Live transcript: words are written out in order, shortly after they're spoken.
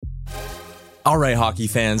All right, hockey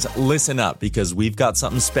fans, listen up because we've got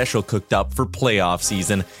something special cooked up for playoff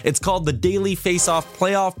season. It's called the Daily Face-Off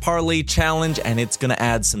Playoff Parlay Challenge, and it's going to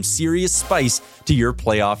add some serious spice to your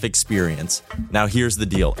playoff experience. Now, here's the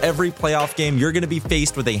deal. Every playoff game, you're going to be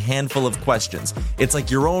faced with a handful of questions. It's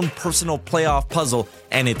like your own personal playoff puzzle,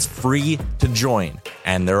 and it's free to join.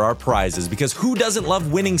 And there are prizes, because who doesn't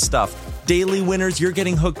love winning stuff? Daily winners, you're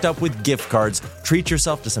getting hooked up with gift cards. Treat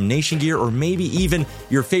yourself to some Nation gear or maybe even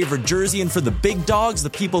your favorite jersey. And for the big dogs, the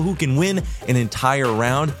people who can win an entire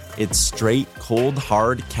round, it's straight, cold,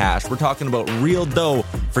 hard cash. We're talking about real dough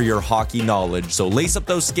for your hockey knowledge. So lace up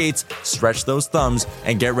those skates, stretch those thumbs,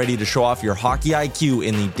 and get ready to show off your hockey IQ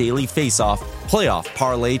in the Daily Face-Off Playoff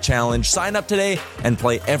Parlay Challenge. Sign up today and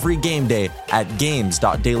play every game day at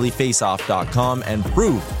games.dailyfaceoff.com and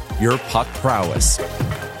prove your puck prowess.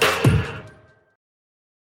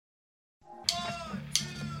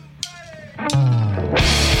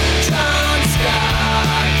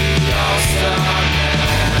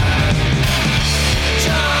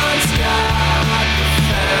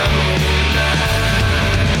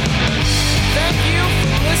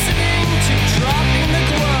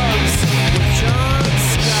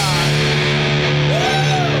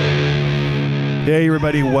 Hey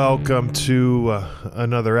everybody, welcome to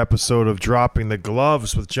another episode of Dropping the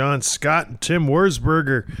Gloves with John Scott and Tim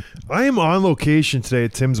Wurzberger. I am on location today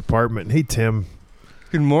at Tim's apartment. Hey Tim.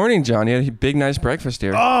 Good morning, John. You had a big, nice breakfast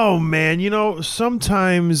here. Oh man, you know,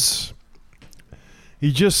 sometimes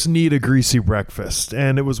you just need a greasy breakfast.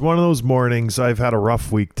 And it was one of those mornings. I've had a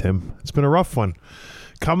rough week, Tim. It's been a rough one.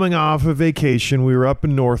 Coming off a vacation, we were up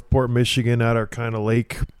in Northport, Michigan at our kind of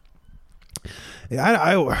lake.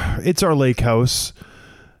 It's our lake house,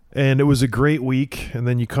 and it was a great week. And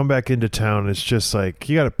then you come back into town, and it's just like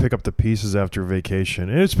you got to pick up the pieces after vacation.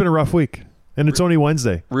 And it's been a rough week, and it's only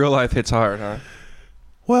Wednesday. Real life hits hard, huh?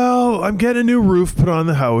 Well, I'm getting a new roof put on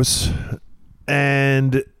the house,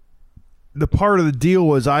 and the part of the deal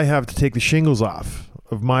was I have to take the shingles off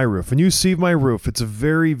of my roof. And you see my roof; it's a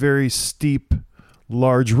very, very steep,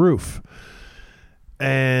 large roof.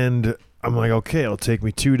 And I'm like, okay, it'll take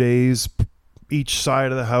me 2 days. Each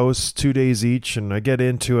side of the house, 2 days each, and I get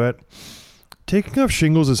into it. Taking off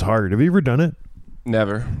shingles is hard. Have you ever done it?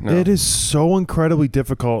 Never. No. It is so incredibly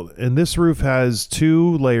difficult. And this roof has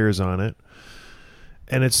 2 layers on it.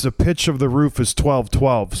 And it's the pitch of the roof is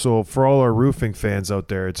 12-12. So for all our roofing fans out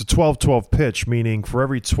there, it's a 12-12 pitch, meaning for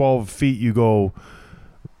every 12 feet you go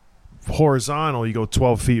horizontal, you go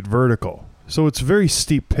 12 feet vertical. So it's a very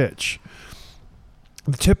steep pitch.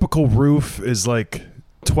 The typical roof is like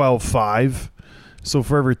 12.5. So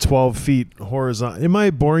for every 12 feet horizontal. Am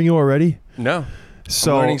I boring you already? No.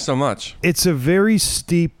 So I'm learning so much. It's a very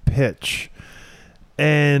steep pitch.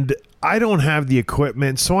 And I don't have the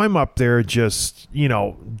equipment, so I'm up there just, you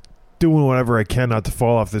know, doing whatever I can not to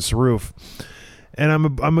fall off this roof. And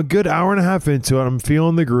I'm a good hour and a half into it. I'm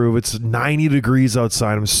feeling the groove. It's 90 degrees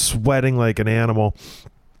outside. I'm sweating like an animal.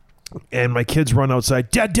 And my kids run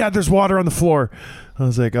outside. Dad, there's water on the floor. I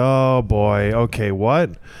was like, oh boy, okay,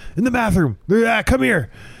 what? In the bathroom. Yeah, come here.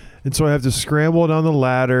 And so I have to scramble down the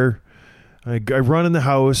ladder. I run in the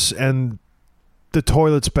house, and the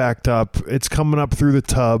toilet's backed up. It's coming up through the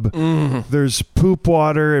tub. There's poop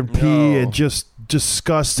water and pee and just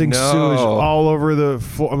disgusting sewage all over the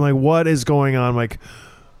floor. I'm like, what is going on? I'm like,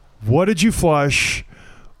 what did you flush?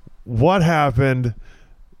 What happened?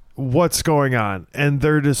 What's going on? And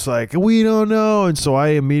they're just like, we don't know. And so I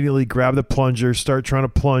immediately grab the plunger, start trying to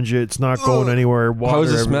plunge it. It's not going anywhere. Water How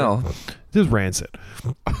does it everywhere. smell? Just rancid.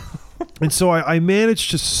 And so I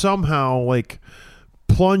managed to somehow like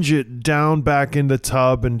plunge it down back in the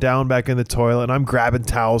tub and down back in the toilet. And I'm grabbing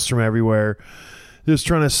towels from everywhere, just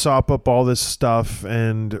trying to sop up all this stuff.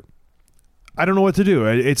 And I don't know what to do.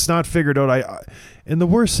 It's not figured out. And the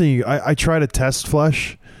worst thing, I try to test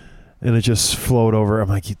flush, and it just flowed over. I'm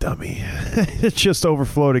like, you dummy. It just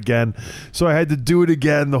overflowed again. So I had to do it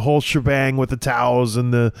again, the whole shebang with the towels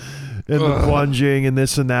and the plunging and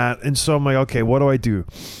this and that. And so I'm like, okay, what do I do?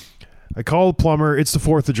 I call the plumber. It's the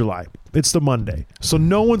 4th of July. It's the Monday. So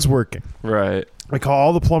no one's working. Right. I call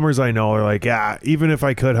all the plumbers I know. They're like, yeah, even if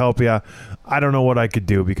I could help you, I don't know what I could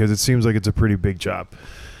do because it seems like it's a pretty big job.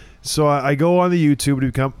 So I go on the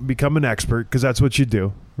YouTube to become an expert because that's what you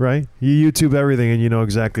do, right? You YouTube everything and you know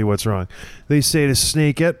exactly what's wrong. They say to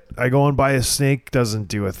snake it. I go and buy a snake. Doesn't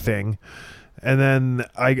do a thing. And then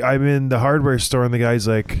I'm in the hardware store and the guy's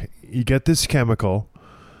like, you get this chemical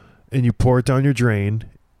and you pour it down your drain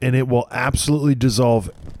and it will absolutely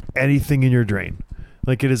dissolve anything in your drain.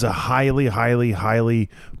 Like it is a highly, highly,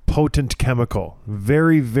 highly potent chemical.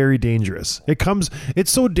 Very, very dangerous.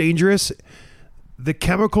 It's so dangerous The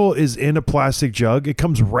chemical is in a plastic jug. It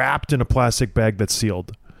comes wrapped in a plastic bag that's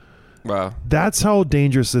sealed. Wow. That's how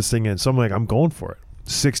dangerous this thing is. So I'm like, I'm going for it.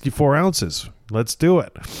 64 ounces. Let's do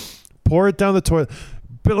it. Pour it down the toilet.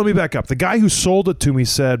 But let me back up. The guy who sold it to me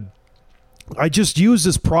said, I just used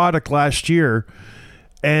this product last year,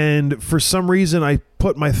 and for some reason I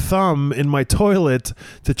put my thumb in my toilet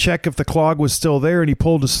to check if the clog was still there, and he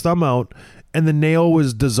pulled his thumb out, and the nail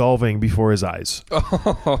was dissolving before his eyes.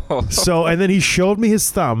 So, and then he showed me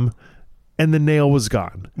his thumb, and the nail was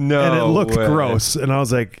gone. No and it looked way. gross. And I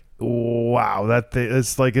was like, wow, that thing,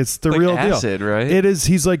 it's the Like real acid, deal. right? It is.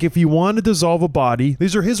 He's like, if you want to dissolve a body,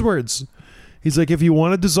 these are his words. He's like, if you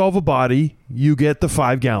want to dissolve a body, you get the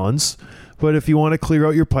 5 gallons. But if you want to clear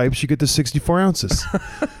out your pipes, you get the 64 ounces.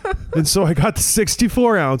 And so I got the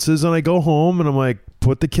 64 ounces, and I go home, and I'm like,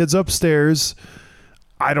 put the kids upstairs.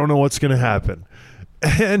 I don't know what's going to happen.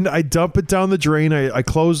 And I dump it down the drain. I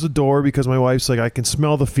close the door because my wife's like, I can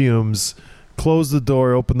smell the fumes. Close the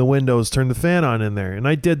door, open the windows, turn the fan on in there. And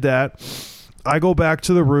I did that. I go back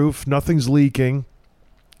to the roof. Nothing's leaking.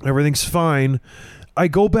 Everything's fine. I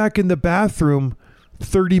go back in the bathroom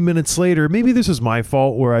 30 minutes later. Maybe this is my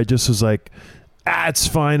fault where I just was like, it's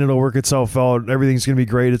fine. It'll work itself out. Everything's going to be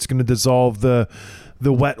great. It's going to dissolve the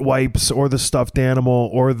wet wipes or the stuffed animal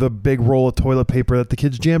or the big roll of toilet paper that the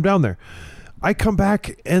kids jammed down there. I come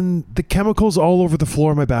back and the chemical's all over the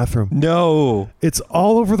floor of my bathroom. No. It's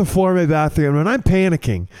all over the floor of my bathroom, and I'm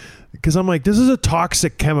panicking because I'm like, this is a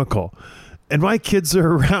toxic chemical. And my kids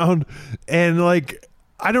are around, and like,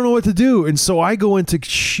 I don't know what to do. And so I go into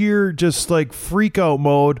sheer just like freak out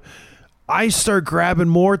mode. I start grabbing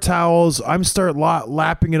more towels. I'm start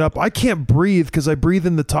lapping it up. I can't breathe because I breathe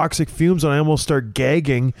in the toxic fumes and I almost start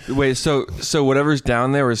gagging. Wait, so whatever's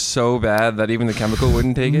down there was so bad that even the chemical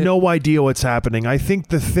wouldn't take it? No idea what's happening. I think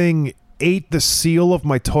the thing ate the seal of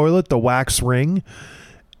my toilet, the wax ring,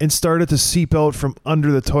 and started to seep out from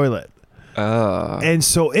under the toilet. And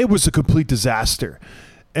so it was a complete disaster.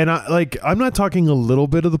 And I'm not talking a little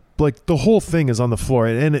bit of the whole thing is on the floor,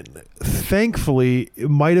 and thankfully it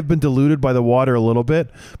might have been diluted by the water a little bit,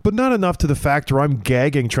 but not enough to the fact where I'm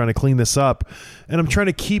gagging trying to clean this up, and I'm trying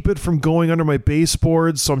to keep it from going under my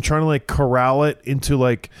baseboards. So I'm trying to like corral it into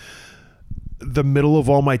like the middle of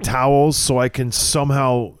all my towels so I can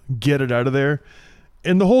somehow get it out of there.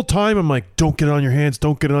 And the whole time I'm like, don't get it on your hands.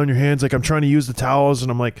 Don't get it on your hands. Like I'm trying to use the towels, and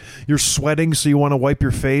I'm like, you're sweating, so you want to wipe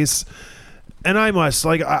your face. And I must,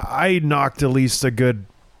 like, I knocked at least a good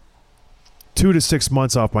 2 to 6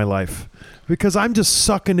 months off my life because I'm just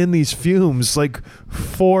sucking in these fumes like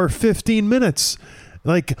for 15 minutes.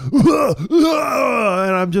 Like, and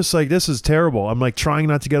I'm just like, this is terrible. I'm like trying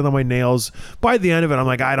not to get it on my nails. By the end of it, I'm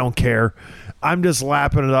like, I don't care. I'm just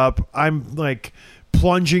lapping it up. I'm like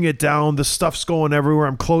plunging it down. The stuff's going everywhere.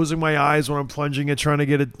 I'm closing my eyes when I'm plunging it, trying to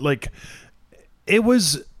get it. Like, it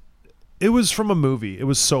was from a movie. It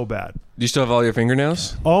was so bad. Do you still have all your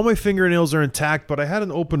fingernails? All my fingernails are intact, but I had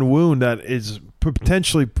an open wound that is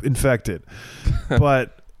potentially infected.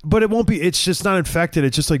 but it won't be. It's just not infected.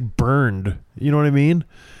 It's just like burned. You know what I mean?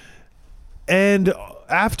 And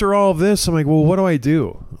after all of this, I'm like, well, what do I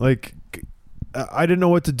do? Like, I didn't know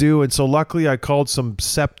what to do. And so luckily I called some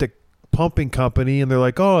septic pumping company, and they're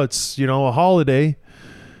like, oh, it's, a holiday.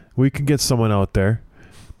 We can get someone out there.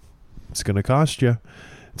 It's going to cost you.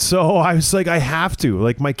 So I was like, I have to.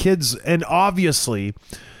 Like my kids, and obviously,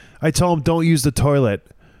 I tell them don't use the toilet.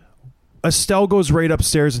 Estelle goes right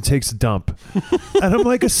upstairs and takes a dump. And I'm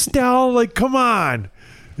like, Estelle, like, come on.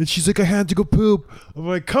 And she's like, I had to go poop. I'm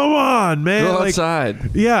like, come on, man. Go like,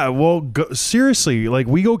 outside. Yeah, well, seriously, like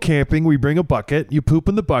we go camping, we bring a bucket, you poop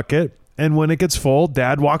in the bucket, and when it gets full,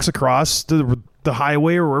 Dad walks across the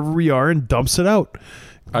highway or wherever we are and dumps it out.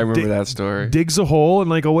 I remember that story. Digs a hole, and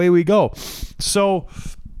like away we go. So...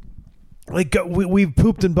 like we've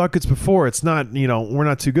pooped in buckets before. It's not, we're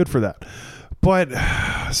not too good for that. But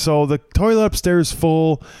so the toilet upstairs is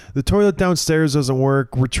full. The toilet downstairs doesn't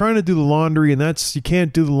work. We're trying to do the laundry, and you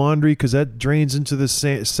can't do the laundry because that drains into the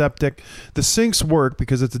septic. The sinks work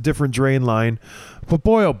because it's a different drain line. But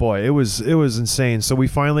boy, oh boy, it was insane. So we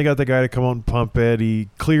finally got the guy to come out and pump it. He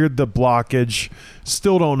cleared the blockage.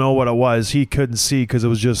 Still don't know what it was. He couldn't see because it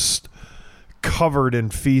was just covered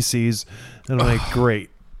in feces. And I'm like, great.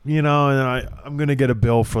 And then I'm going to get a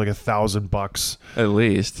bill for like $1,000. At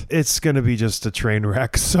least. It's going to be just a train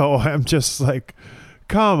wreck. So I'm just like,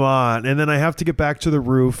 come on. And then I have to get back to the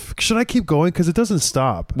roof. Should I keep going? Because it doesn't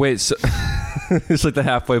stop. Wait, so it's like the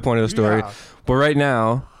halfway point of the story. Yeah. But right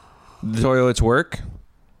now, the toilets work.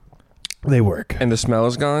 They work. And the smell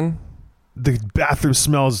is gone. the bathroom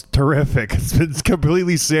smells terrific. It's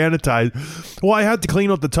completely sanitized. Well, I had to clean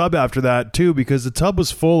out the tub after that too, because the tub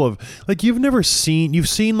was full of, like, you've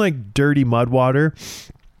seen like dirty mud water.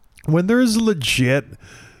 When there's legit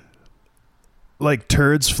like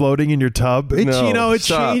turds floating in your tub, it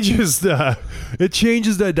changes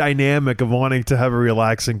the dynamic of wanting to have a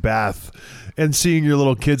relaxing bath and seeing your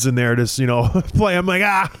little kids in there just, play. I'm like,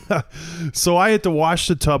 So I had to wash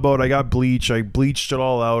the tub out. I got bleach. I bleached it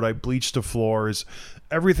all out. I bleached the floors.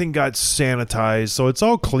 Everything got sanitized. So it's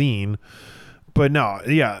all clean. But no,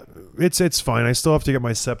 yeah, it's fine. I still have to get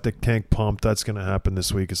my septic tank pumped. That's going to happen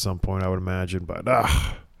this week at some point, I would imagine. But,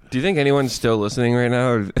 Do you think anyone's still listening right now,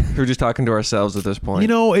 or we're just talking to ourselves at this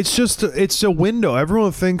point? It's a window.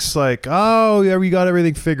 Everyone thinks like, oh, yeah, we got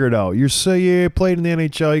everything figured out. You played in the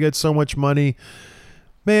NHL, you got so much money.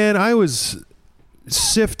 Man, I was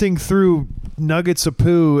sifting through nuggets of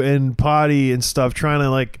poo and potty and stuff, trying to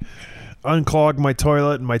like unclog my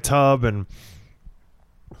toilet and my tub, and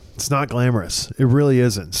it's not glamorous. It really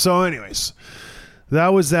isn't. So anyways, that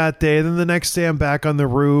was that day. Then the next day I'm back on the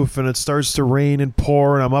roof and it starts to rain and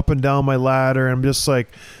pour and I'm up and down my ladder and I'm just like,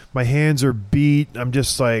 my hands are beat. I'm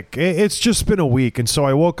just like, it's just been a week. And so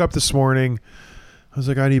I woke up this morning. I was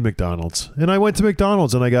like, I need McDonald's. And I went to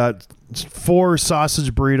McDonald's and I got 4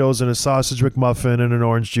 sausage burritos and a sausage McMuffin and an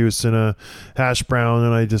orange juice and a hash brown.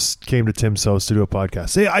 And I just came to Tim's house to do a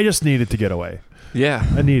podcast. I just needed to get away. Yeah.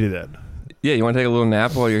 I needed it. Yeah, you want to take a little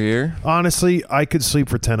nap while you're here? Honestly, I could sleep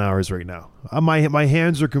for 10 hours right now. My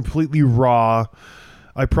hands are completely raw.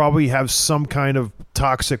 I probably have some kind of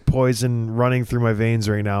toxic poison running through my veins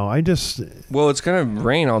right now. Well, it's going to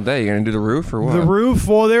rain all day. You're going to do the roof or what? The roof?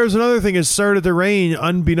 Well, there's another thing. It started to rain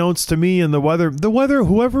unbeknownst to me and the weather. The weather,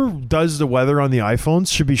 whoever does the weather on the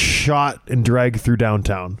iPhones should be shot and dragged through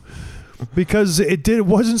downtown. Because it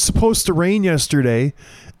wasn't supposed to rain yesterday.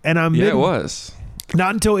 And it was.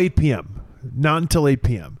 Not until 8 p.m.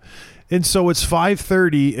 And so it's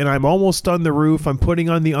 5:30 and I'm almost done the roof. I'm putting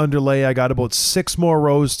on the underlay. I got about 6 more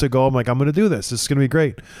rows to go. I'm like, I'm going to do this. This is going to be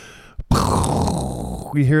great.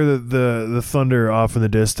 We hear the thunder off in the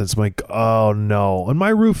distance. I'm like, oh no. And my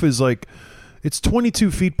roof is like, it's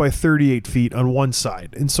 22 feet by 38 feet on one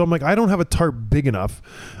side. And so I'm like, I don't have a tarp big enough.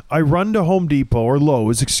 I run to Home Depot or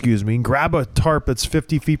Lowe's, and grab a tarp that's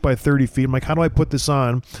 50 feet by 30 feet. I'm like, how do I put this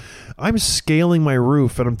on? I'm scaling my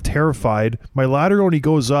roof and I'm terrified. My ladder only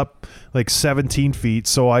goes up like 17 feet.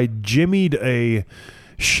 So I jimmied a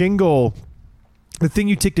shingle. The thing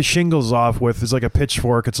you take the shingles off with is like a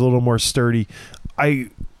pitchfork. It's a little more sturdy.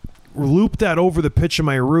 I looped that over the pitch of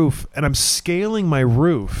my roof and I'm scaling my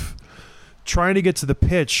roof, trying to get to the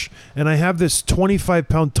pitch, and I have this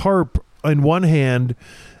 25-pound tarp in one hand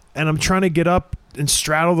and I'm trying to get up and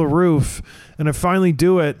straddle the roof, and I finally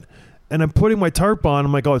do it and I'm putting my tarp on.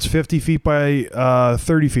 I'm like, oh, it's 50 feet by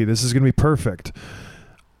 30 feet. This is going to be perfect.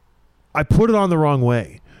 I put it on the wrong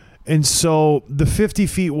way, and so the 50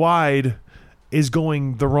 feet wide is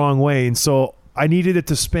going the wrong way, and so I needed it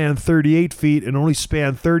to span 38 feet and only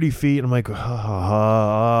span 30 feet. And I'm like,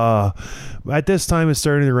 at this time it's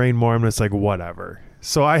starting to rain more. I'm just like, whatever.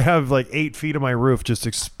 So I have like 8 feet of my roof just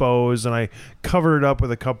exposed, and I covered it up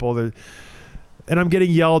with a couple of and I'm getting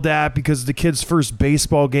yelled at because the kids' first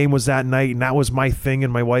baseball game was that night, and that was my thing,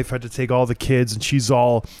 and my wife had to take all the kids, and she's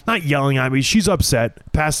all, not yelling at me, she's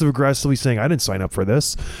upset, passive-aggressively saying, I didn't sign up for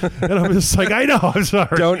this. And I'm just like, I know, I'm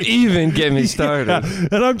sorry. Don't even get me started. Yeah.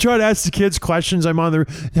 And I'm trying to ask the kids questions. I'm on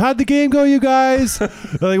how'd the game go, you guys?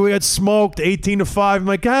 Like, we got smoked 18-5. I'm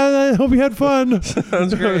like, I hope you had fun.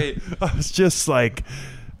 Sounds great. I was just like...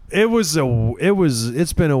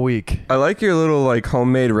 It's been a week. I like your little like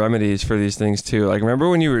homemade remedies for these things too. Like, remember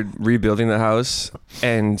when you were rebuilding the house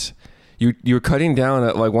and you were cutting down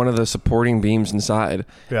at like one of the supporting beams inside,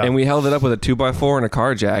 and we held it up with a 2x4 and a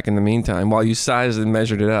car jack in the meantime while you sized and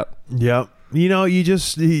measured it up. Yep.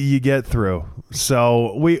 You get through.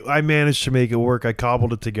 So I managed to make it work. I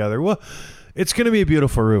cobbled it together. Well, it's going to be a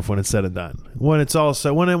beautiful roof when it's said and done. When it's all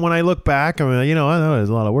set, when I look back, I mean, I know there's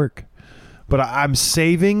a lot of work. But I'm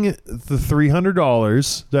saving the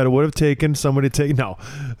 $300 that it would have taken somebody to take. No,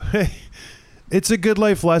 it's a good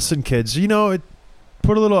life lesson, kids. Put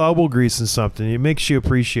a little elbow grease in something. It makes you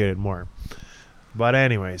appreciate it more. But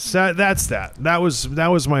anyways, that's that. That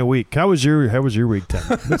was my week. How was your week, Tim?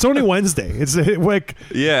 It's only Wednesday. It's like,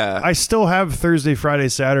 yeah. I still have Thursday, Friday,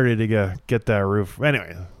 Saturday to get that roof.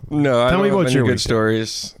 Anyway, no, tell me about your good week.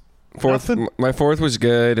 Stories. My fourth was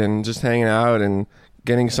good, and just hanging out and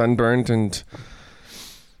getting sunburnt and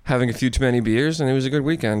having a few too many beers, and it was a good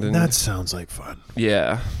weekend. And That sounds like fun.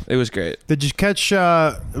 yeah, it was great. Did you catch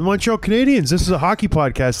Montreal Canadiens? This is a hockey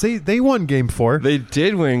podcast. They won Game 4. They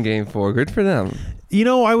did win Game 4. Good for them. You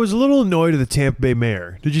know, I was a little annoyed at the Tampa Bay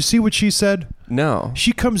mayor. Did you see what she said? No.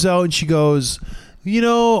 She comes out and she goes, you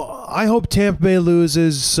know, I hope Tampa Bay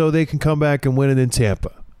loses so they can come back and win it in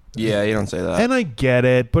Tampa. Yeah, you don't say that. And I get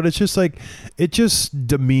it, but it's just like, it just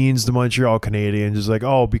demeans the Montreal Canadiens. It's like,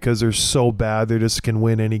 oh, because they're so bad, they just can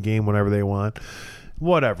win any game whenever they want.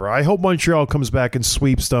 Whatever. I hope Montreal comes back and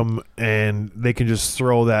sweeps them, and they can just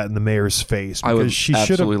throw that in the mayor's face. I would she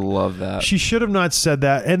absolutely love that. She should have not said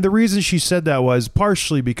that. And the reason she said that was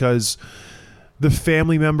partially because the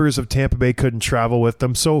family members of Tampa Bay couldn't travel with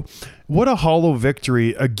them. So what a hollow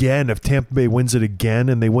victory, again, if Tampa Bay wins it again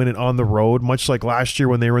and they win it on the road, much like last year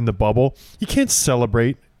when they were in the bubble. You can't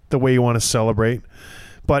celebrate the way you want to celebrate.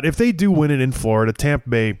 But if they do win it in Florida, Tampa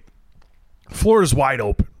Bay, Florida's wide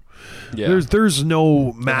open. Yeah. There's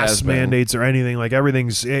no mask mandates or anything. Like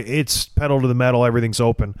it's pedal to the metal. Everything's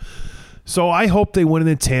open. So I hope they win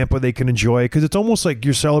it in Tampa. They can enjoy it because it's almost like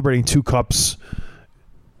you're celebrating 2 cups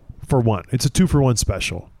for one. It's a 2-for-1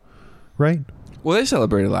 special, right? Well, they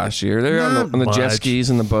celebrated last year. They were on the jet skis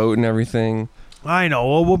and the boat and everything. I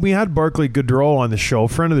know. Well, we had Barclay Goodrow on the show,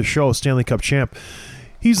 friend of the show, Stanley Cup champ.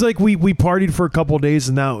 He's like, we partied for a couple of days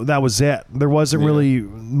and that was it. There wasn't really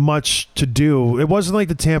much to do. It wasn't like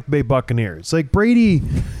the Tampa Bay Buccaneers. Like Brady,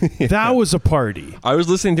 that was a party. I was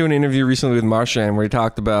listening to an interview recently with Marchand where he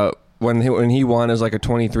talked about when he won as like a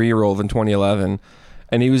 23-year-old in 2011,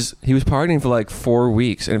 and he was partying for like 4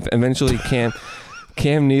 weeks, and eventually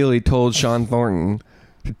Cam Neely told Sean Thornton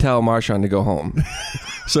to tell Marchand to go home.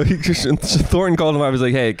 So Thornton called him up. He was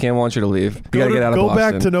like, "Hey, Cam wants you to leave. You got to get out of Boston.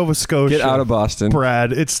 Go back to Nova Scotia. Get out of Boston,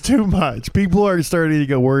 Brad. It's too much. People are starting to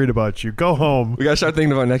get worried about you. Go home. We got to start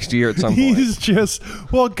thinking about next year at some point." He's just,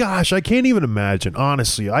 well, gosh, I can't even imagine.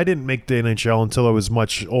 Honestly, I didn't make the NHL until I was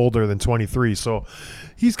much older than 23. So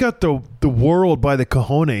he's got the world by the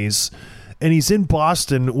cojones, and he's in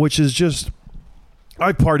Boston, which is just,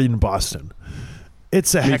 I partied in Boston.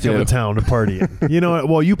 It's a heck of a town to party in. You know,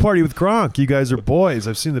 well, you party with Gronk. You guys are boys.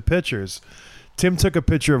 I've seen the pictures. Tim took a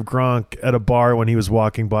picture of Gronk at a bar when he was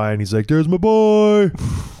walking by, and he's like, "There's my boy."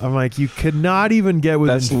 I'm like, you could not even get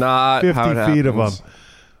within 50 feet of him.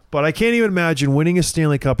 But I can't even imagine winning a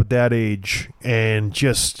Stanley Cup at that age, and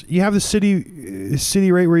just, you have the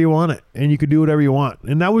city right where you want it, and you can do whatever you want.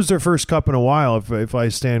 And that was their first cup in a while, if I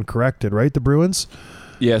stand corrected, right? The Bruins?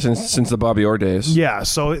 Yeah, since the Bobby Orr days. Yeah,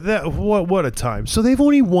 so what a time. So they've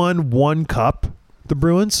only won 1 cup, the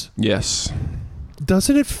Bruins? Yes.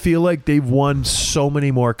 Doesn't it feel like they've won so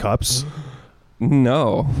many more cups?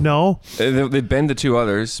 No. No? They've been to 2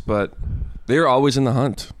 others, but they're always in the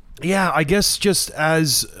hunt. Yeah, I guess just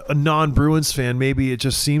as a non-Bruins fan, maybe it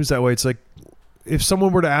just seems that way. It's like, if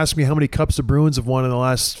someone were to ask me how many cups the Bruins have won in the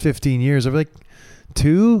last 15 years, I'd be like,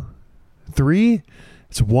 2? 3?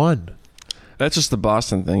 It's 1. That's just the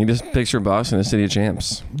Boston thing. You just picture Boston as city of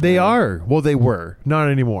champs. They are. Well, they were. Not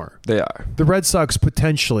anymore. They are. The Red Sox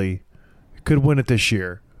potentially could win it this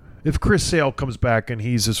year. If Chris Sale comes back and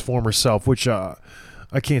he's his former self, which I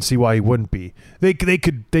can't see why he wouldn't be. They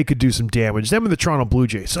could do some damage. Them and the Toronto Blue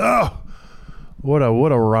Jays. Oh, what a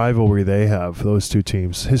rivalry they have, those two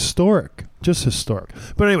teams. Historic. Just historic.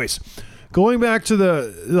 But anyways, going back to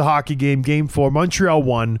the hockey game, Game 4, Montreal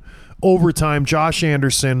won. Overtime, Josh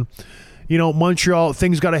Anderson. You know, Montreal,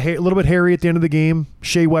 things got a little bit hairy at the end of the game.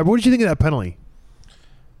 Shea Weber, what did you think of that penalty?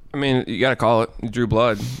 I mean, you got to call it. You drew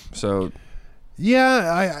blood, so...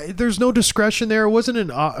 Yeah, there's no discretion there. It wasn't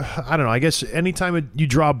an... I don't know. I guess anytime you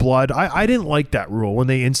draw blood, I didn't like that rule when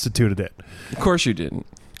they instituted it. Of course you didn't.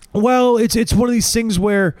 Well, it's one of these things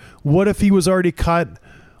where, what if he was already cut?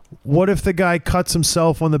 What if the guy cuts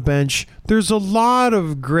himself on the bench? There's a lot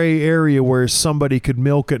of gray area where somebody could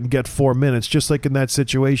milk it and get 4 minutes, just like in that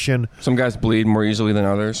situation. Some guys bleed more easily than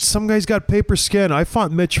others. Some guys got paper skin. I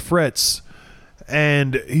fought Mitch Fritz,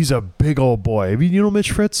 and he's a big old boy. You know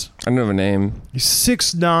Mitch Fritz? I don't have a name. He's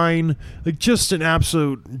 6'9", like just an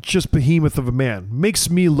absolute, just behemoth of a man. Makes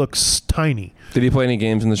me look tiny. Did he play any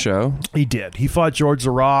games in the show? He did. He fought George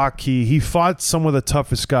the Rock. He fought some of the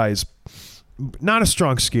toughest guys. Not a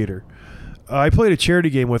strong skater. I played a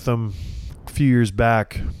charity game with him a few years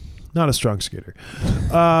back. Not a strong skater.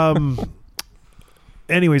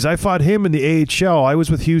 Anyways, I fought him in the AHL. I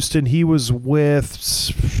was with Houston. He was with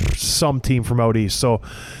some team from out east. So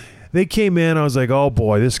they came in. I was like, oh,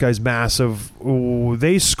 boy, this guy's massive. Ooh,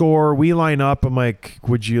 they score. We line up. I'm like,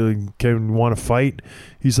 want to fight?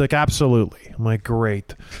 He's like, absolutely. I'm like,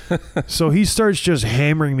 great. So he starts just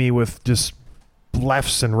hammering me with just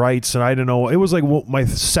lefts and rights, and I don't know. It was like my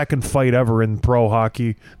second fight ever in pro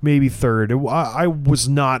hockey, maybe third. I was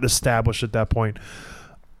not established at that point.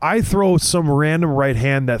 I throw some random right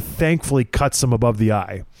hand that thankfully cuts him above the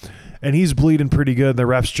eye. And he's bleeding pretty good. The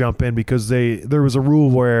refs jump in because there was a rule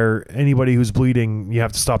where anybody who's bleeding, you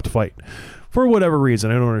have to stop the fight. For whatever reason.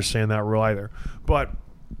 I don't understand that rule either. But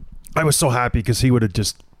I was so happy because he would have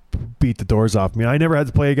just beat the doors off me. I never had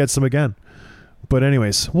to play against him again. But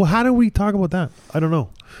anyways, well, how do we talk about that? I don't know.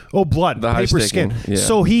 Oh, blood, paper skin. Yeah.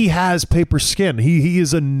 So he has paper skin. He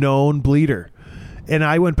is a known bleeder. And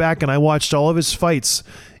I went back and I watched all of his fights.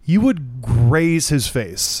 You would graze his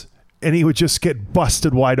face and he would just get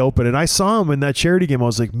busted wide open. And I saw him in that charity game. I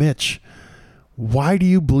was like, Mitch, why do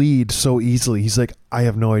you bleed so easily? He's like, I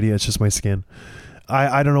have no idea. It's just my skin.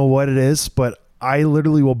 I don't know what it is, but I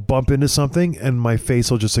literally will bump into something and my face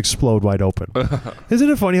will just explode wide open. Isn't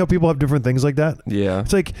it funny how people have different things like that? Yeah.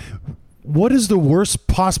 It's like, what is the worst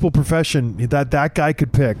possible profession that guy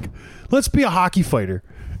could pick? Let's be a hockey fighter.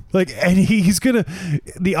 Like, and he's gonna.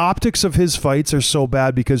 The optics of his fights are so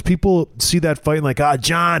bad because people see that fight and like,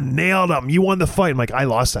 John nailed him. You won the fight. I'm like, I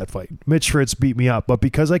lost that fight. Mitch Fritz beat me up, but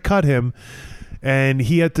because I cut him, and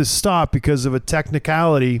he had to stop because of a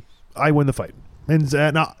technicality, I win the fight. And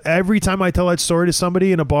every time I tell that story to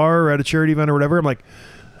somebody in a bar or at a charity event or whatever, I'm like,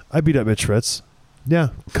 I beat up Mitch Fritz. Yeah,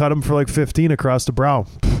 cut him for like 15 across the brow.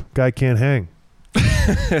 Guy can't hang.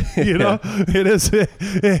 You know,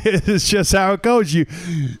 it is just how it goes. You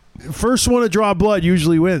first one to draw blood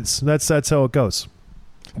usually wins. That's how it goes.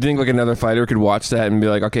 Do you think like another fighter could watch that and be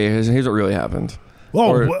like, okay, here's what really happened?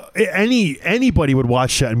 Oh, anybody would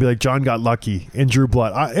watch that and be like, John got lucky and drew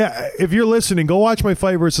blood. If you're listening, go watch my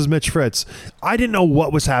fight versus Mitch Fritz. I didn't know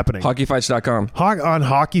what was happening. Hockeyfights.com. On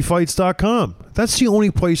hockeyfights.com. That's the only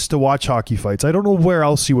place to watch hockey fights. I don't know where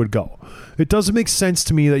else you would go. It doesn't make sense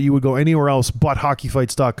to me that you would go anywhere else but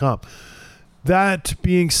hockeyfights.com. That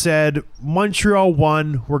being said, Montreal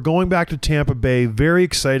won. We're going back to Tampa Bay. Very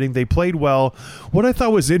exciting. They played well. What I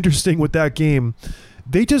thought was interesting with that game,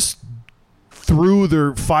 they just threw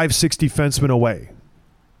their 5'6" defensemen away.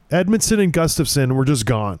 Edmondson and Gustafsson were just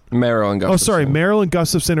gone. Merrill and Gustafsson. Oh, sorry. Merrill and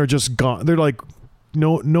Gustafsson are just gone. They're like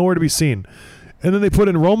nowhere to be seen. And then they put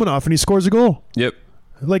in Romanoff and he scores a goal. Yep.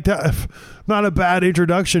 Like that, not a bad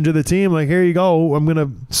introduction to the team. Like, here you go. I'm going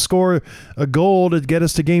to score a goal to get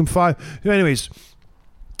us to game 5. Anyways,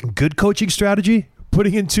 good coaching strategy.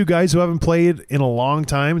 Putting in two guys who haven't played in a long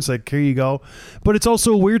time. It's like, here you go. But it's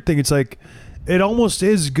also a weird thing. It's like, it almost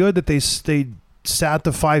is good that they sat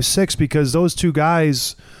the 5'6" because those two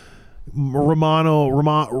guys,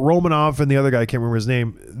 Romanov and the other guy, I can't remember his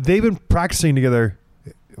name, they've been practicing together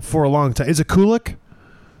for a long time. Is it Kulik?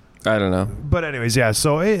 I don't know. But anyways, yeah,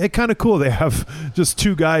 so it kind of cool. They have just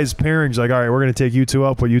two guys pairings. Like, all right, we're going to take you two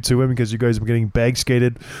out, put you two in because you guys have been getting bag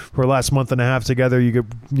skated for the last month and a half together. You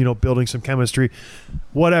get, building some chemistry.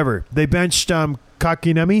 Whatever. They benched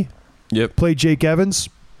Kakinemi. Yep. Played Jake Evans.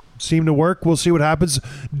 Seemed to work. We'll see what happens.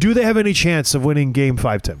 Do they have any chance of winning Game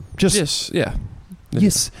 5, Tim? Yes. Yeah.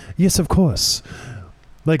 Yes, of course.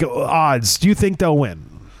 Like, odds. Do you think they'll win?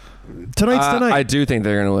 Tonight's tonight. I do think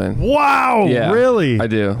they're going to win. Wow. Yeah, really? I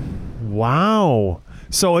do. Wow.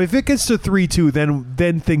 So if it gets to 3-2,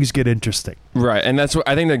 then things get interesting. Right, and that's what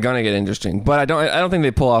I think they're gonna get interesting. But I don't think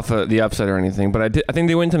they pull off the upset or anything. But I think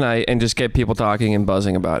they win tonight and just get people talking and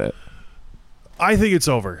buzzing about it. I think it's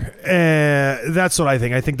over. That's what I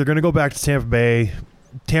think. I think they're gonna go back to Tampa Bay.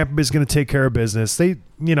 Tampa Bay's gonna take care of business. They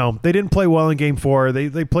didn't play well in Game 4.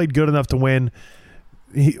 They played good enough to win.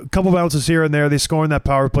 A couple bounces here and there. They score in that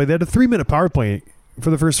power play. They had a 3-minute power play for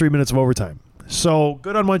the first 3 minutes of overtime. So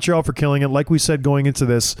good on Montreal for killing it. Like we said going into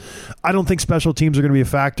this, I don't think special teams are going to be a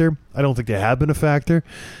factor. I don't think they have been a factor.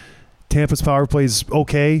 Tampa's power play is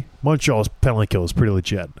okay. Montreal's penalty kill is pretty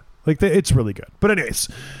legit. It's really good. But anyways,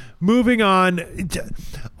 moving on.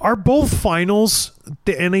 Are both finals,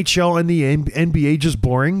 the NHL and the NBA, just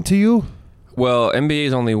boring to you? Well, NBA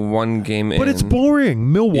is only one game in. But it's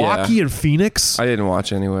boring. Milwaukee and Phoenix. I didn't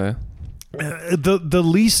watch anyway. The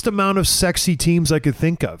least amount of sexy teams I could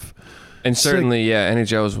think of. And certainly,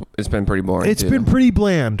 NHL it's been pretty boring. It's been pretty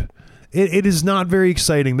bland. It is not very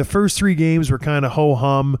exciting. The first 3 games were kind of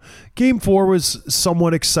ho-hum. Game 4 was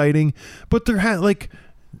somewhat exciting. But there had,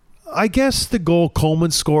 I guess the goal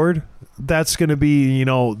Coleman scored, that's going to be,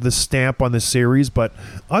 the stamp on the series. But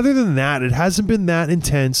other than that, it hasn't been that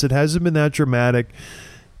intense. It hasn't been that dramatic.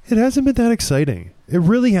 It hasn't been that exciting. It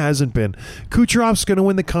really hasn't been. Kucherov's going to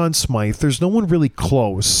win the Conn Smythe. There's no one really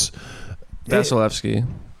close. Vasilevsky.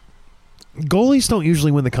 Goalies don't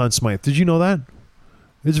usually win the Conn Smythe. Did you know that?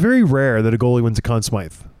 It's very rare that a goalie wins a Conn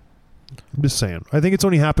Smythe. I'm just saying. I think it's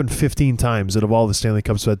only happened 15 times out of all the Stanley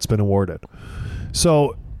Cups that's been awarded.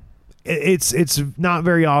 So it's not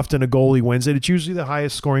very often a goalie wins it. It's usually the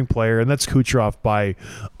highest scoring player, and that's Kucherov by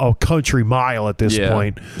a country mile at this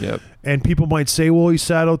point. Yep. And people might say, well, he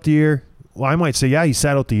sat out the year. Well, I might say, yeah, he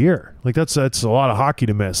sat out the year. Like, that's a lot of hockey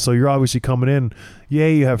to miss. So you're obviously coming in, yeah,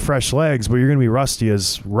 you have fresh legs, but you're going to be rusty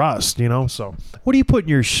as rust, you know? So what do you put in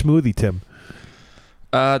your smoothie, Tim?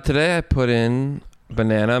 Today I put in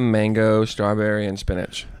banana, mango, strawberry, and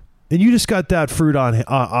spinach. And you just got that fruit on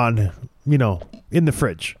in the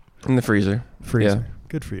fridge. In the freezer. Yeah.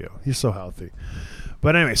 Good for you. You're so healthy.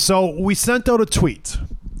 But anyway, so we sent out a tweet.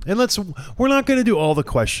 And we're not going to do all the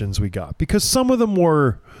questions we got because some of them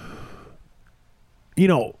were,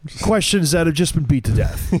 questions that have just been beat to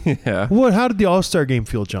death. Yeah. How did the All-Star game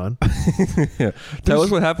feel, John? Yeah. Tell us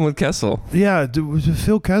what happened with Kessel. Yeah,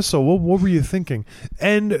 Phil Kessel, what were you thinking?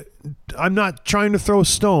 And I'm not trying to throw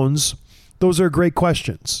stones. Those are great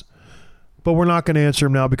questions. But we're not going to answer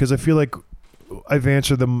them now because I feel like I've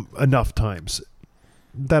answered them enough times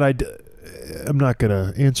that I'm not going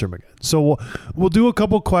to answer them again. So we'll do a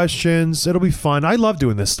couple questions. It'll be fun. I love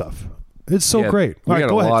doing this stuff. It's so great. We got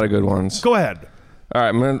a lot of good ones. Go ahead. All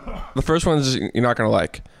right, the first one is you're not going to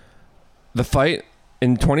like. The fight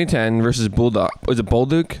in 2010 versus Bulldog. Was it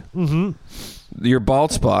Bolduc? Mm-hmm. Your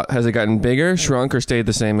bald spot, has it gotten bigger, shrunk, or stayed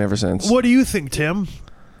the same ever since? What do you think, Tim?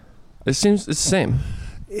 It seems it's the same.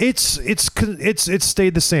 It's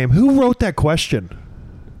stayed the same. Who wrote that question?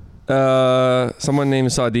 Someone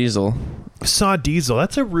named Saw Diesel. Saw Diesel.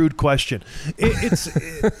 That's a rude question.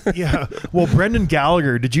 Yeah. Well, Brendan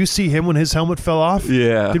Gallagher, did you see him when his helmet fell off?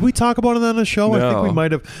 Yeah. Did we talk about it on the show? No. I think we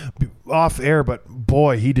might have off air, but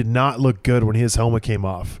boy, he did not look good when his helmet came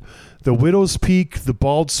off. The widow's peak, the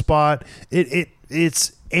bald spot,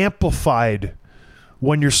 it's amplified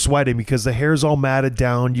when you're sweating because the hair's all matted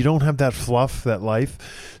down. You don't have that fluff, that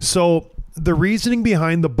life. So the reasoning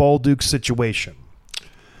behind the Bolduc situation,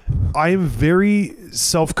 I am very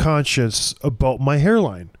self-conscious about my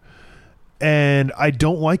hairline, and I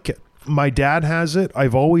don't like it. My dad has it.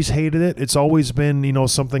 I've always hated it. It's always been,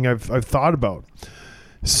 something I've thought about.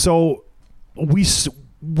 So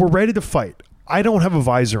we're ready to fight. I don't have a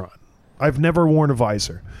visor on. I've never worn a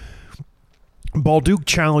visor. Bolduc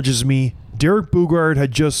challenges me. Derek Boogaard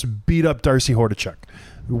had just beat up Darcy Hordichuk.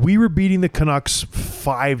 We were beating the Canucks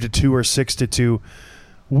 5-2 or 6-2.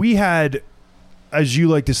 We had, as you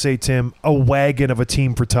like to say, Tim, a wagon of a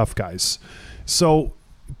team for tough guys. So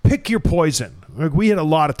pick your poison. Like, we had a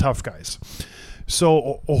lot of tough guys.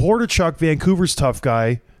 So Hordichuk, Vancouver's tough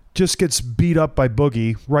guy, just gets beat up by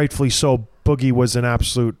Boogie. Rightfully so. Boogie was an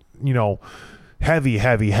absolute,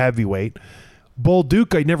 heavyweight.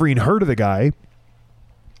 Bolduc, I never even heard of the guy.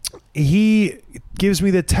 He gives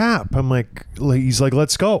me the tap. He's like,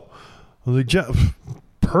 let's go. I'm like,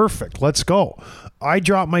 perfect, let's go. I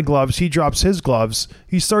drop my gloves. He drops his gloves.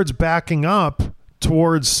 He starts backing up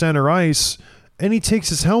towards center ice, and he takes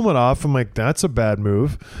his helmet off. I'm like, that's a bad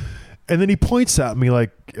move. And then he points at me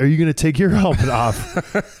like, are you going to take your helmet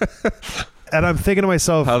off? And I'm thinking to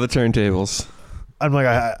myself, how the turntables. I'm like,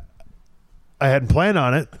 I hadn't planned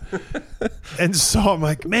on it. And so I'm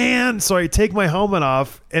like, man. So I take my helmet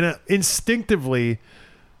off, and instinctively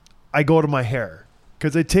I go to my hair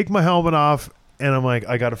because I take my helmet off, and I'm like,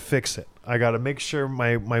 I got to fix it. I got to make sure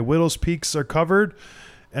my widow's peaks are covered,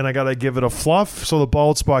 and I got to give it a fluff so the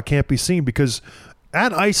bald spot can't be seen because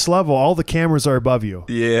at ice level, all the cameras are above you.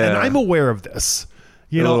 Yeah. And I'm aware of this.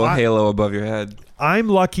 A little halo above your head. I'm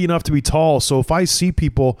lucky enough to be tall, so if I see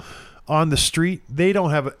people on the street, they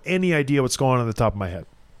don't have any idea what's going on the top of my head.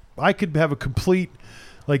 I could have a complete,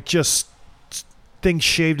 just thing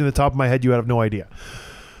shaved in the top of my head. You have no idea.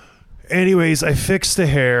 Anyways, I fixed the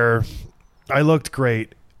hair. I looked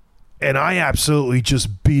great. And I absolutely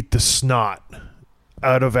just beat the snot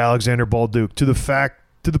out of Alexander Bolduc to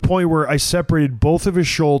the point where I separated both of his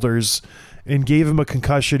shoulders and gave him a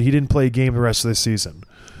concussion. He didn't play a game the rest of the season.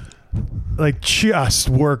 Just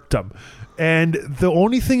worked him. And the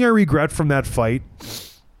only thing I regret from that fight,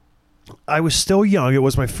 I was still young. It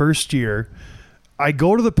was my first year. I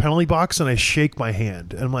go to the penalty box and I shake my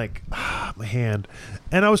hand. And I'm like, my hand.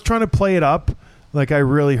 And I was trying to play it up like I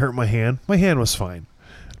really hurt my hand. My hand was fine.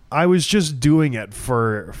 I was just doing it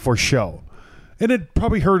for show. And it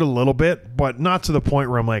probably hurt a little bit, but not to the point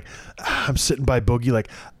where I'm like, I'm sitting by Boogie like,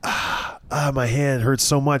 my hand hurts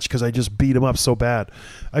so much because I just beat him up so bad.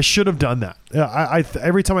 I should have done that. I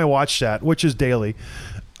every time I watch that, which is daily,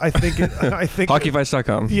 I think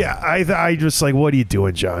Hockeyfights.com. Yeah, I just like, what are you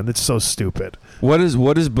doing, John? That's so stupid. What does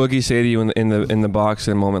Boogie say to you in the box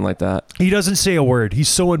in a moment like that? He doesn't say a word. He's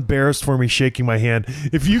so embarrassed for me shaking my hand.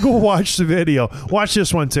 If you go watch the video, watch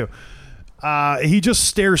this one too. He just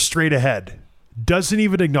stares straight ahead. Doesn't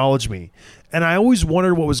even acknowledge me. And I always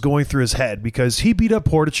wondered what was going through his head because he beat up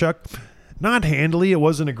Hordichuk. Not handily. It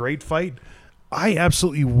wasn't a great fight. I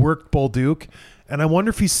absolutely worked Bolduc. And I wonder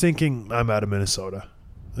if he's thinking, I'm out of Minnesota.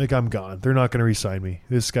 Like, I'm gone. They're not going to re-sign me.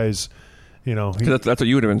 This guy's, that's what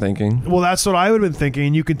you would have been thinking. Well, that's what I would have been thinking.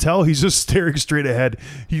 And you can tell he's just staring straight ahead.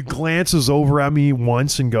 He glances over at me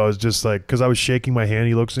once and goes just like, because I was shaking my hand,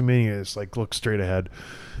 he looks at me and he just like looks straight ahead.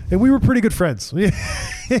 And we were pretty good friends.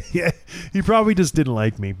 Yeah, he probably just didn't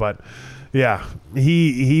like me, but yeah,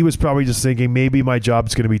 he was probably just thinking maybe my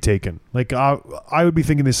job's going to be taken. Like I would be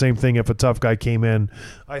thinking the same thing if a tough guy came in.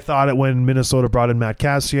 I thought it when Minnesota brought in Matt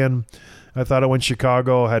Kassian. I thought it when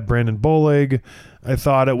Chicago had Brandon Bollig. I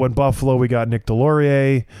thought it when Buffalo we got Nick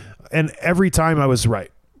Delorier. And every time I was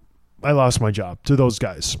right. I lost my job to those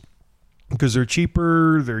guys because they're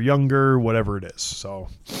cheaper, they're younger, whatever it is. So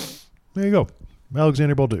there you go.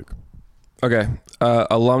 Alexander Bolduc. Okay.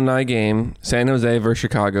 Alumni game, San Jose versus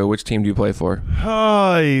Chicago. Which team do you play for?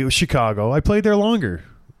 Chicago. I played there longer.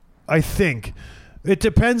 I think. It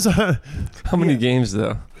depends on... How many games,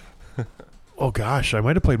 though? Oh, gosh. I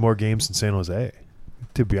might have played more games in San Jose,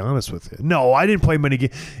 to be honest with you. No, I didn't play many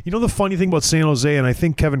games. You know the funny thing about San Jose, and I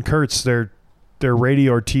think Kevin Kurtz, their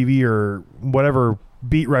radio or TV or whatever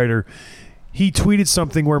beat writer, he tweeted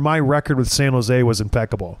something where my record with San Jose was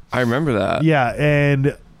impeccable. I remember that. Yeah,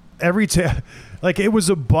 and every time, like it was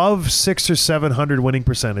above 600 or 700 winning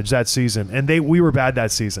percentage that season, and we were bad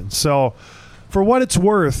that season. So, for what it's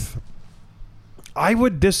worth, I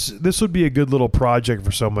would this would be a good little project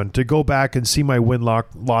for someone to go back and see my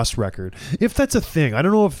win-loss record, if that's a thing. I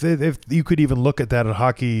don't know if you could even look at that at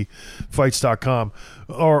hockeyfights.com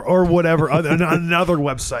or whatever another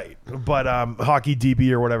website, but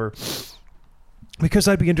HockeyDB or whatever. Because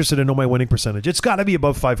I'd be interested to know my winning percentage. It's got to be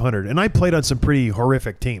above 500. And I played on some pretty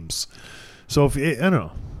horrific teams. So, I don't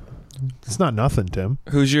know. It's not nothing, Tim.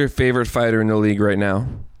 Who's your favorite fighter in the league right now?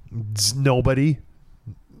 It's nobody.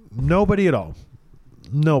 Nobody at all.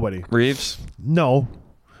 Nobody. Reeves? No.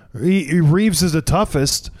 Reeves is the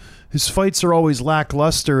toughest. His fights are always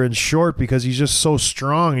lackluster and short because he's just so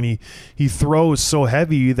strong and he throws so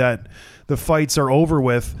heavy that the fights are over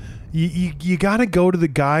with. You got to go to the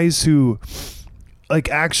guys who... like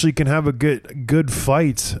actually can have a good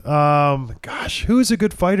fight. Gosh, who is a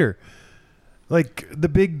good fighter? Like the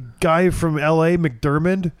big guy from LA,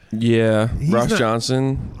 McDermott? Yeah,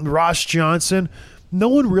 Ross Johnson. No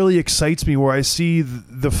one really excites me where I see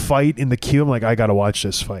the fight in the queue. I'm like, I got to watch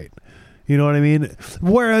this fight. You know what I mean?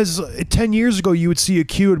 Whereas 10 years ago, you would see a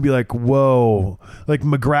queue and be like, whoa. Like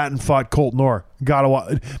McGrattan fought Colt Knorr. Gotta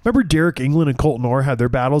watch. Remember Derek England and Colt Knorr had their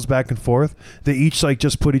battles back and forth? They each like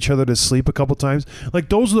just put each other to sleep a couple times. Like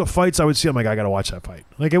those are the fights I would see. I'm like, I gotta watch that fight.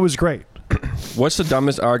 Like it was great. What's the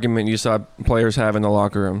dumbest argument you saw players have in the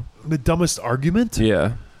locker room? The dumbest argument?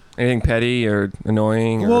 Yeah. Anything petty or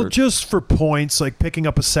annoying? Well, just for points, like picking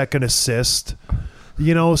up a second assist.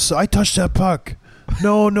 So I touched that puck.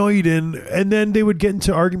 No, you didn't. And then they would get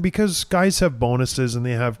into arguing because guys have bonuses and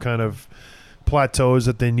they have kind of plateaus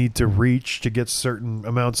that they need to reach to get certain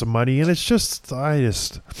amounts of money. And it's just, I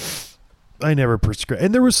never prescribe.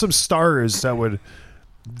 And there were some stars that would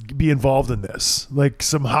be involved in this, like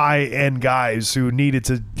some high-end guys who needed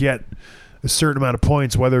to get a certain amount of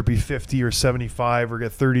points, whether it be 50 or 75 or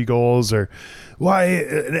get 30 goals or why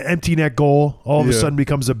an empty net goal all of a sudden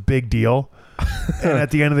becomes a big deal. And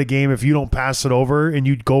at the end of the game, if you don't pass it over and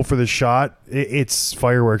you go for the shot, it's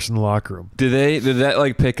fireworks in the locker room. Did that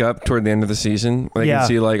like pick up toward the end of the season? Like you can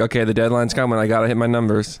see like, okay, the deadline's coming. I got to hit my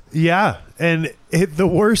numbers. Yeah. And the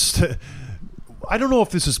worst, I don't know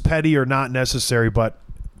if this is petty or not necessary, but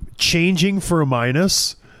changing for a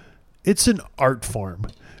minus, it's an art form.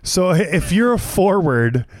 So if you're a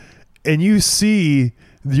forward and you see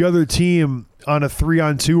the other team on a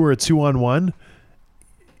 3-on-2 or a 2-on-1,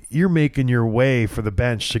 you're making your way for the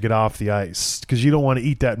bench to get off the ice because you don't want to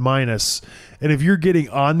eat that minus. And if you're getting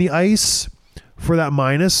on the ice for that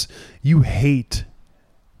minus, you hate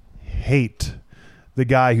the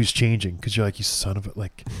guy who's changing because you're like, you son of a,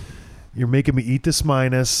 like, you're making me eat this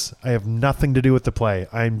minus. I have nothing to do with the play.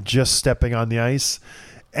 I'm just stepping on the ice.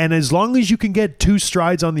 And as long as you can get 2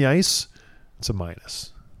 strides on the ice, it's a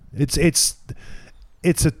minus. It's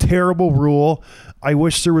a terrible rule. I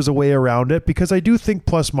wish there was a way around it because I do think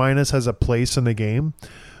plus minus has a place in the game,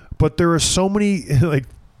 but there are so many like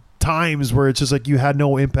times where it's just like you had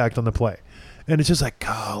no impact on the play. And it's just like,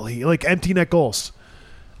 golly, like empty net goals.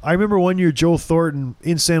 I remember one year Joe Thornton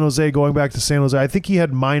in San Jose, going back to San Jose, I think he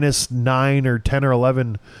had -9 or 10 or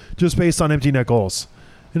 11 just based on empty net goals.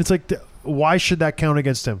 And it's like, why should that count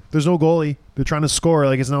against him? There's no goalie. They're trying to score.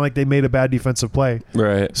 Like, it's not like they made a bad defensive play.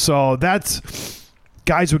 Right. So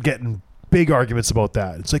guys would get in big arguments about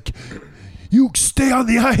that. It's like, you stay on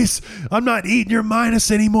the ice. I'm not eating your minus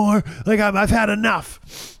anymore. Like, I've had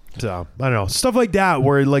enough. So, I don't know. Stuff like that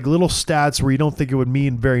where, like, little stats where you don't think it would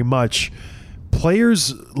mean very much.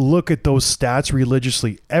 Players look at those stats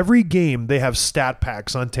religiously. Every game, they have stat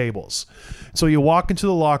packs on tables. So you walk into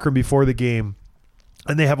the locker room before the game,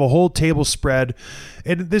 and they have a whole table spread.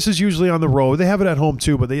 And this is usually on the road. They have it at home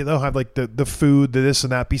too, but they'll have like the food, the this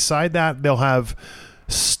and that. Beside that, they'll have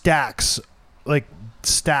stacks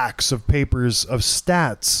of papers of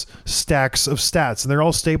stats, stacks of stats, and they're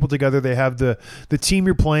all stapled together. They have the team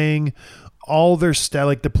you're playing, all their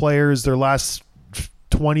like the players, their last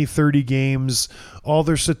 20, 30 games, all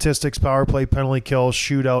their statistics, power play, penalty kill,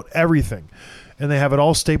 shootout, everything. And they have it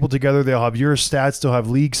all stapled together. They'll have your stats. They'll have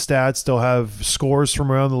league stats. They'll have scores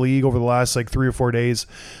from around the league over the last like 3 or 4 days.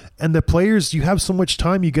 And the players, you have so much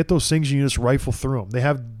time, you get those things and you just rifle through them. They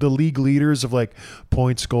have the league leaders of like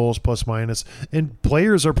points, goals, plus, minus. And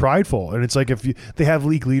players are prideful. And it's like they have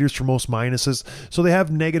league leaders for most minuses. So they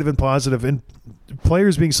have negative and positive. And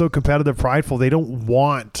players being so competitive, prideful, they don't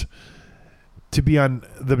want to be on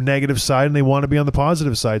the negative side and they want to be on the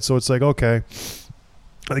positive side. So it's like, okay,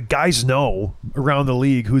 the guys know around the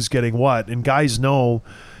league who's getting what, and guys know,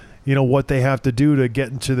 what they have to do to get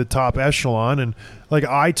into the top echelon. And like,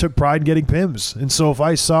 I took pride in getting PIMs. And so if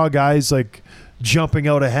I saw guys like jumping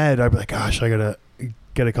out ahead, I'd be like, gosh, I got to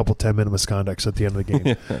get a couple 10-minute misconducts at the end of the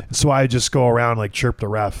game. So I just go around like chirp the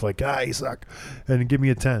ref, like, you suck, and give me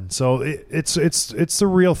a 10. So it's the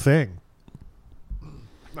real thing.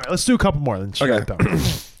 All right, let's do a couple more. Then okay.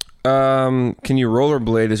 Can you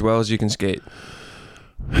rollerblade as well as you can skate?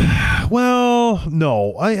 Well,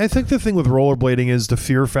 no. I think the thing with rollerblading is the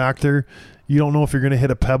fear factor. You don't know if you're going to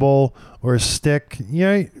hit a pebble or a stick.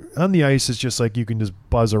 Yeah, on the ice, it's just like you can just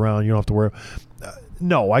buzz around. You don't have to worry.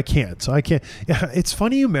 No, I can't. Yeah, it's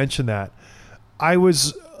funny you mentioned that. I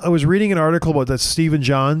was reading an article about that Stephen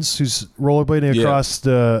Johns, who's rollerblading across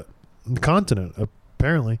the continent,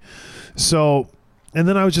 apparently. So... And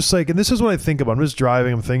then I was just like, and this is what I think about. I'm just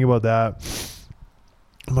driving. I'm thinking about that.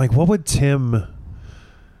 I'm like, what would Tim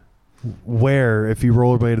wear if he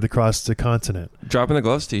rollerbladed across the continent? Dropping the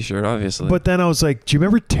gloves t-shirt, obviously. But then I was like, do you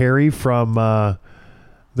remember Terry from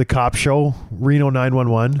the cop show, Reno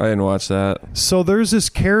 911? I didn't watch that. So there's this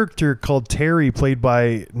character called Terry played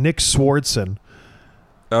by Nick Swardson.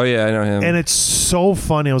 Oh, yeah, I know him. And it's so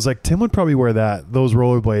funny. I was like, Tim would probably wear those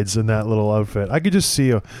rollerblades in that little outfit. I could just see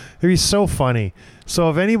him. He's so funny. So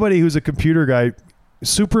if anybody who's a computer guy,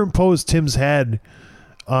 superimpose Tim's head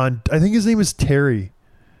on, I think his name is Terry.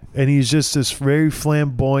 And he's just this very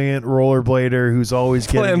flamboyant rollerblader who's always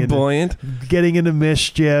getting into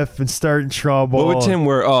mischief and starting trouble. What would Tim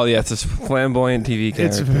wear? Oh, yeah, it's this flamboyant TV character.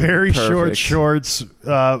 It's very short shorts,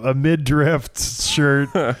 a mid-drift shirt.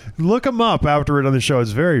 Look him up afterward on the show.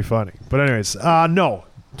 It's very funny. But anyways, no.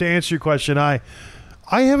 To answer your question, I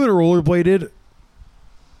haven't rollerbladed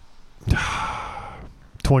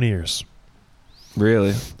 20 years.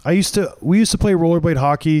 Really? We used to play rollerblade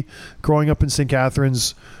hockey growing up in St.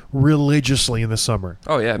 Catharines religiously in the summer.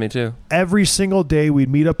 Oh yeah, me too. Every single day we'd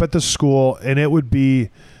meet up at the school and it would be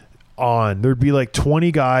on. There'd be like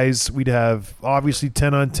 20 guys. We'd have obviously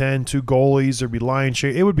 10 on 10, 2 goalies. There'd be lion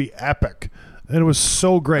shake. It would be epic. And it was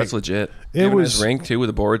so great. That's legit. It was rink too with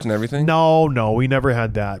the boards and everything? No, we never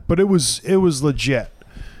had that. But it was legit.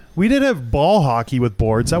 We did have ball hockey with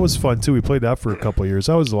boards. That was fun too. We played that for a couple of years.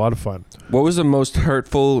 That was a lot of fun. What was the most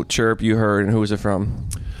hurtful chirp you heard, and who was it from?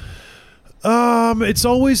 It's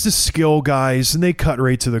always the skill guys, and they cut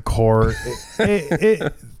right to the core.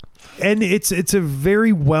 And it's a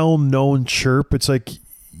very well-known chirp. It's like,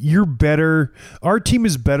 you're better. Our team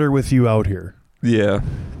is better with you out here. Yeah.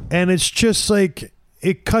 And it's just like,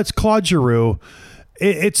 it cuts Claude Giroux.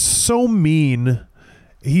 It's so mean.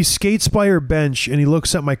 He skates by our bench and he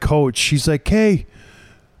looks at my coach. He's like, hey,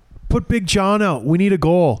 put Big John out. We need a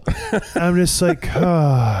goal. I'm just like,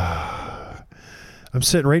 I'm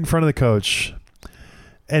sitting right in front of the coach.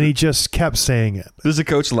 And he just kept saying it. Does the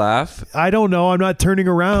coach laugh? I don't know. I'm not turning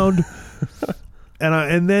around.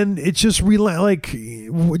 And then it's just like,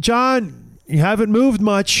 John, you haven't moved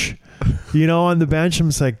much, on the bench. I'm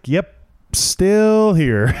just like, yep. Still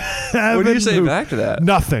here. What do you say back to that?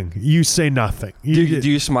 Nothing. You say nothing. Do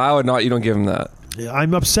you smile or not? You don't give him that?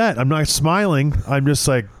 I'm upset. I'm not smiling. I'm just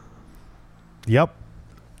like, yep.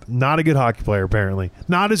 Not a good hockey player, apparently.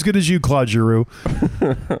 Not as good as you, Claude Giroux.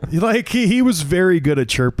 Like, he was very good at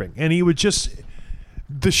chirping. And he would just...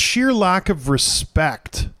 The sheer lack of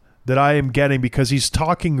respect that I am getting because he's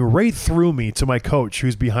talking right through me to my coach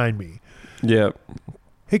who's behind me. Yeah.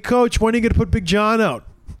 Hey, coach, when are you going to put Big John out?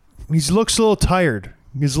 He looks a little tired.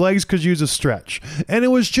 His legs could use a stretch. And it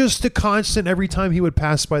was just a constant every time he would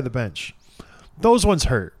pass by the bench. Those ones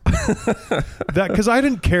hurt. Because I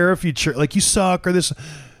didn't care if you like you suck or this.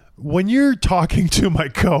 When you're talking to my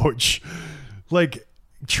coach, like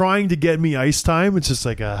trying to get me ice time, it's just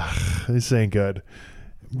like, this ain't good.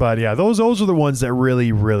 But yeah, those are the ones that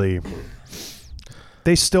really, really,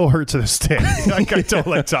 they still hurt to this day. Like, I don't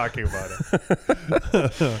like talking about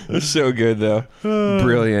it. It's so good though.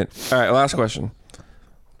 Brilliant. All right, last question.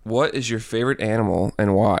 What is your favorite animal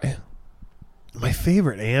and why? My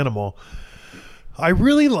favorite animal. I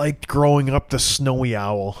really liked growing up the snowy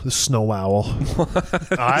owl, the snow owl.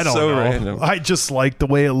 I don't know. Random. I just liked the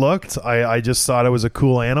way it looked. I just thought it was a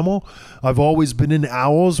cool animal. I've always been into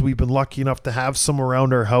owls. We've been lucky enough to have some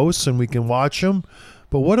around our house and we can watch them.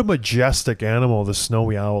 But what a majestic animal the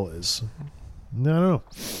snowy owl is. No.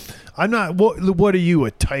 I'm not. What are you,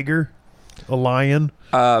 a tiger? A lion?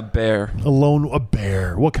 Bear. A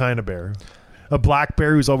bear. What kind of bear? A black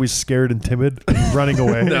bear who's always scared and timid, running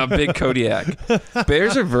away. No, big Kodiak.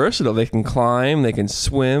 Bears are versatile. They can climb, they can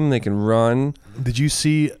swim, they can run. Did you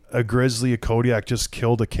see a grizzly, a Kodiak, just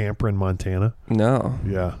killed a camper in Montana? No.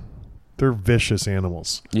 Yeah. They're vicious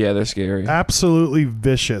animals. Yeah, they're scary. Absolutely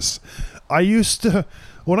vicious.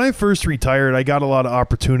 When I first retired, I got a lot of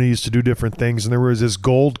opportunities to do different things, and there was this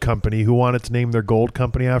gold company who wanted to name their gold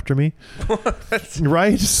company after me.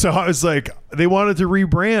 Right? So I was like, they wanted to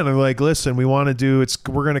rebrand. I'm like, listen, we're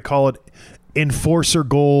going to call it Enforcer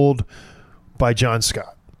Gold by John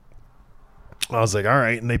Scott. I was like, all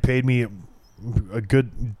right, and they paid me a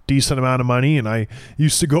good, decent amount of money, and I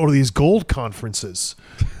used to go to these gold conferences.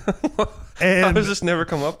 And how does this never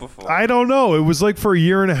come up before? I don't know. It was like for a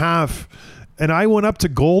year and a half. And I went up to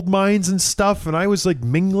gold mines and stuff, and I was like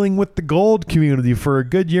mingling with the gold community for a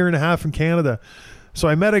good year and a half in Canada. So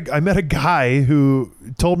I met a guy who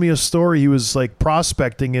told me a story. He was like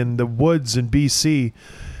prospecting in the woods in BC,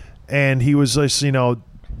 and he was just,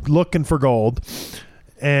 looking for gold,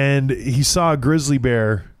 and he saw a grizzly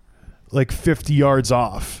bear like 50 yards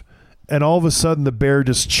off, and all of a sudden the bear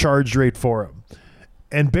just charged right for him.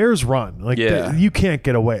 And bears run. You can't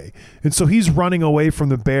get away. And so he's running away from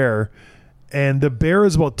the bear. And the bear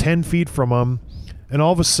is about 10 feet from him. And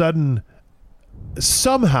all of a sudden,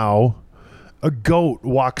 somehow, a goat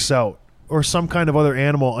walks out. Or some kind of other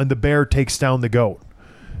animal. And the bear takes down the goat.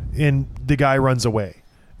 And the guy runs away.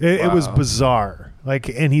 It was bizarre.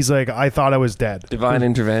 And he's like, I thought I was dead. Divine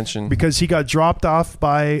intervention. Because he got dropped off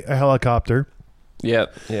by a helicopter. Yeah,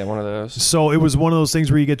 one of those. So it was one of those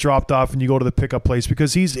things where you get dropped off and you go to the pickup place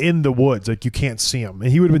because he's in the woods. Like, you can't see him.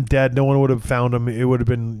 And he would have been dead. No one would have found him. It would have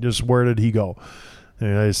been just, where did he go?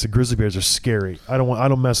 And the grizzly bears are scary. I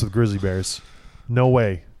don't mess with grizzly bears. No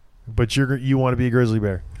way. But you want to be a grizzly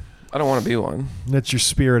bear. I don't want to be one. That's your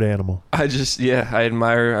spirit animal. I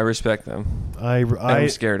admire, I respect them. I'm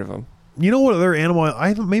scared of them. You know what other animal?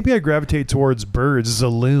 Maybe I gravitate towards birds. Is a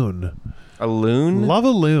loon. A loon? Love a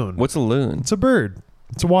loon. What's a loon? It's a bird.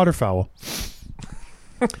 It's a waterfowl.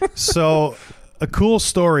 So, a cool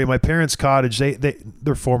story. My parents' cottage,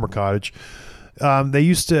 their former cottage, they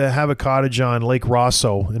used to have a cottage on Lake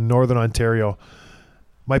Rosso in northern Ontario.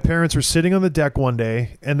 My parents were sitting on the deck one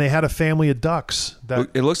day, and they had a family of ducks.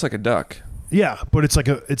 It looks like a duck. Yeah, but it's like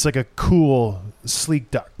a cool, sleek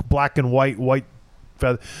duck, black and white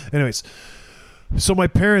feather. Anyways, so my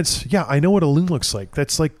parents, I know what a loon looks like.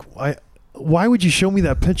 That's like why would you show me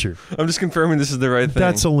that picture? I'm just confirming this is the right thing.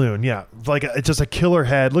 That's a loon, yeah. It's just a killer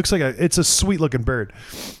head. Looks like it's a sweet looking bird.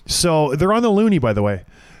 So they're on the loony, by the way.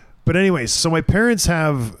 But anyways, so my parents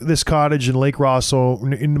have this cottage in Lake Rosso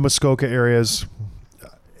in the Muskoka areas,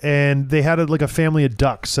 and they had a family of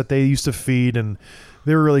ducks that they used to feed, and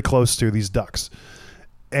they were really close to these ducks.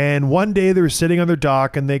 And one day they were sitting on their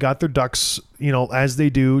dock, and they got their ducks, as they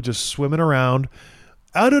do, just swimming around.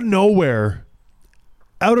 Out of nowhere,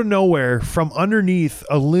 from underneath,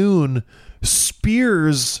 a loon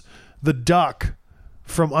spears the duck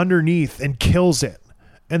from underneath and kills it.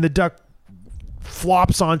 And the duck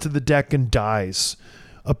flops onto the deck and dies.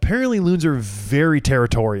 Apparently, loons are very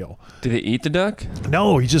territorial. Did they eat the duck?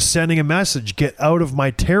 No, he's just sending a message. Get out of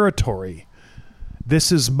my territory.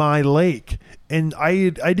 This is my lake. And I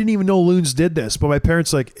didn't even know loons did this, but my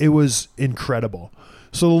parents, it was incredible.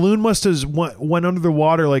 So the loon must have went under the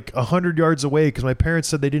water 100 yards away, because my parents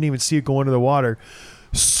said they didn't even see it go under the water.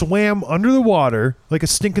 swam under the water like a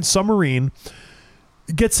stinking submarine,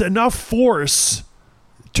 gets enough force,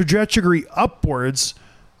 trajectory upwards,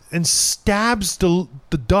 and stabs the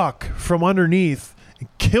duck from underneath,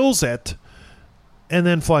 kills it, and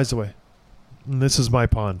then flies away. And this is my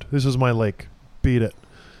pond. This is my lake. Beat it.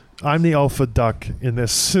 I'm the alpha duck in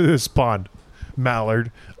this pond.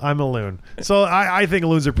 Mallard. I'm a loon. So I think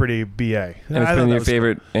loons are pretty BA. And it's been your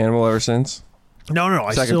favorite animal ever since? No.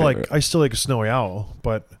 I still like a snowy owl,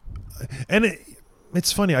 but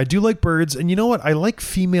it's funny. I do like birds, and you know what? I like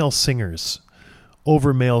female singers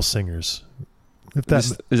over male singers.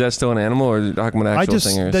 Is that still an animal, or are you talking about actual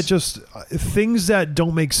singers? That just things that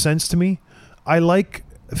don't make sense to me. I like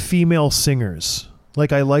female singers.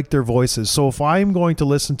 Like, I like their voices. So if I'm going to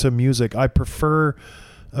listen to music, I prefer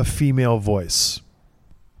a female voice.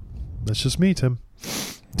 That's just me, Tim.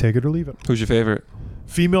 Take it or leave it. Who's your favorite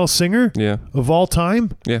female singer? Yeah, of all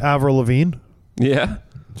time? Yeah, Avril Lavigne. Yeah,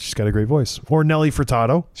 she's got a great voice. Or Nelly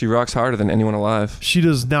Furtado. She rocks harder than anyone alive. She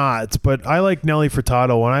does not, but I like Nelly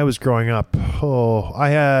Furtado. When I was growing up, I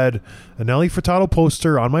had a Nelly Furtado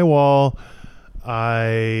poster on my wall.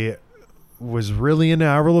 I was really into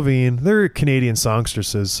Avril Lavigne. They're Canadian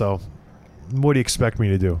songstresses, so what do you expect me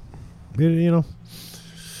to do? You know,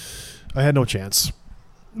 I had no chance.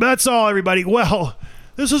 That's all, everybody. Well,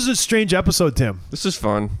 this was a strange episode, Tim. This is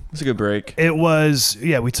fun. It's a good break. It was,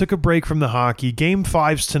 yeah, we took a break from the hockey. Game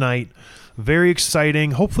 5's tonight. Very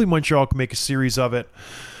exciting. Hopefully Montreal can make a series of it.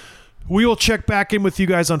 We will check back in with you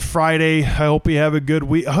guys on Friday. I hope you have a good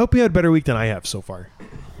week. I hope you had a better week than I have so far.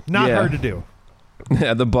 Not hard to do.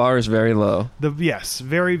 Yeah, the bar is very low. Yes,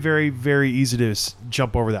 very, very, very easy to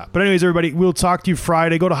jump over that. But anyways, everybody, we'll talk to you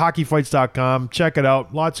Friday. Go to hockeyfights.com. Check it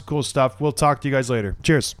out. Lots of cool stuff. We'll talk to you guys later.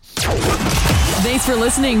 Cheers. Thanks for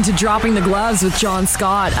listening to Dropping the Gloves with John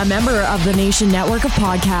Scott, a member of the Nation Network of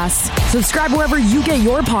Podcasts. Subscribe wherever you get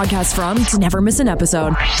your podcasts from to never miss an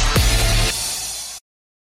episode.